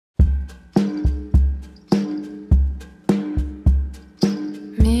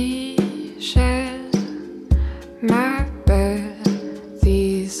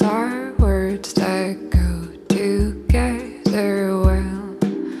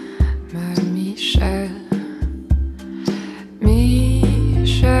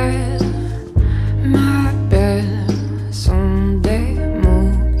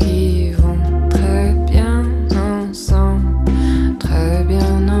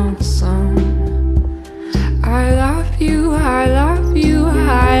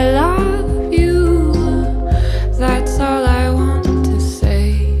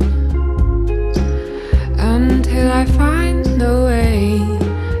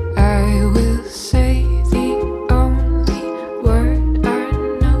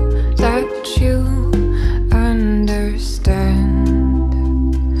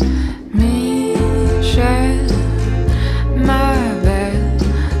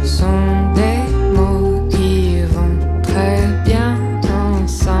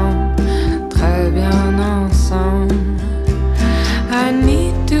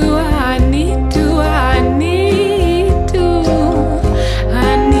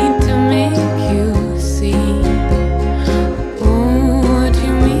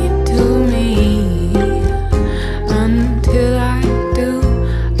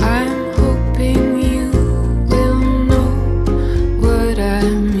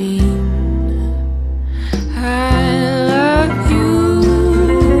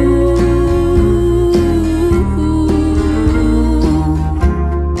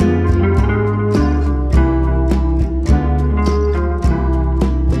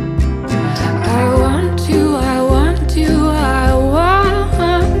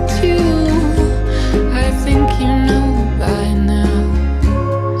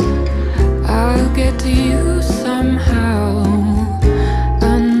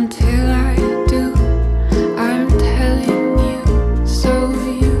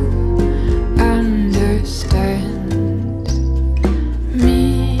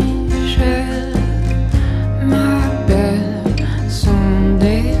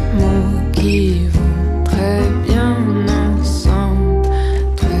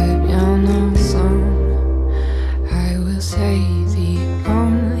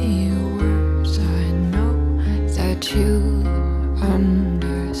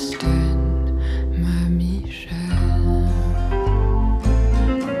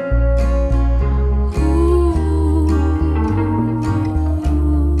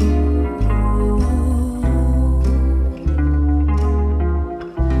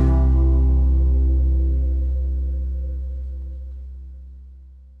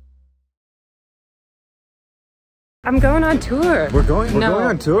I'm going on tour. We're going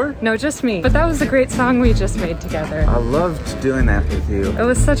on tour? No, just me. But that was a great song we just made together. I loved doing that with you. It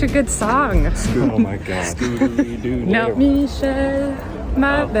was such a good song. Oh my god. No, Michel,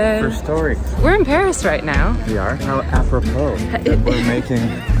 my bed. First story. We're in Paris right now. We are? How apropos that we're making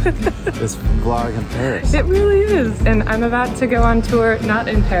this vlog in Paris. It really is. And I'm about to go on tour, not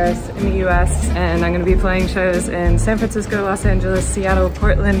in Paris, in the US. And I'm going to be playing shows in San Francisco, Los Angeles, Seattle,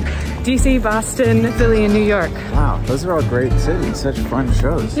 Portland, DC, Boston, Philly, and New York. Wow, those are all great cities. Such fun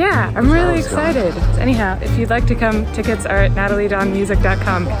shows. Yeah, I'm really excited. Anyhow, if you'd like to come, tickets are at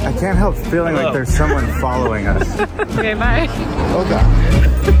NatalyDawnMusic.com. I can't help feeling like there's someone following us. Okay, bye.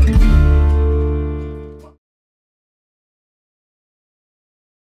 Okay.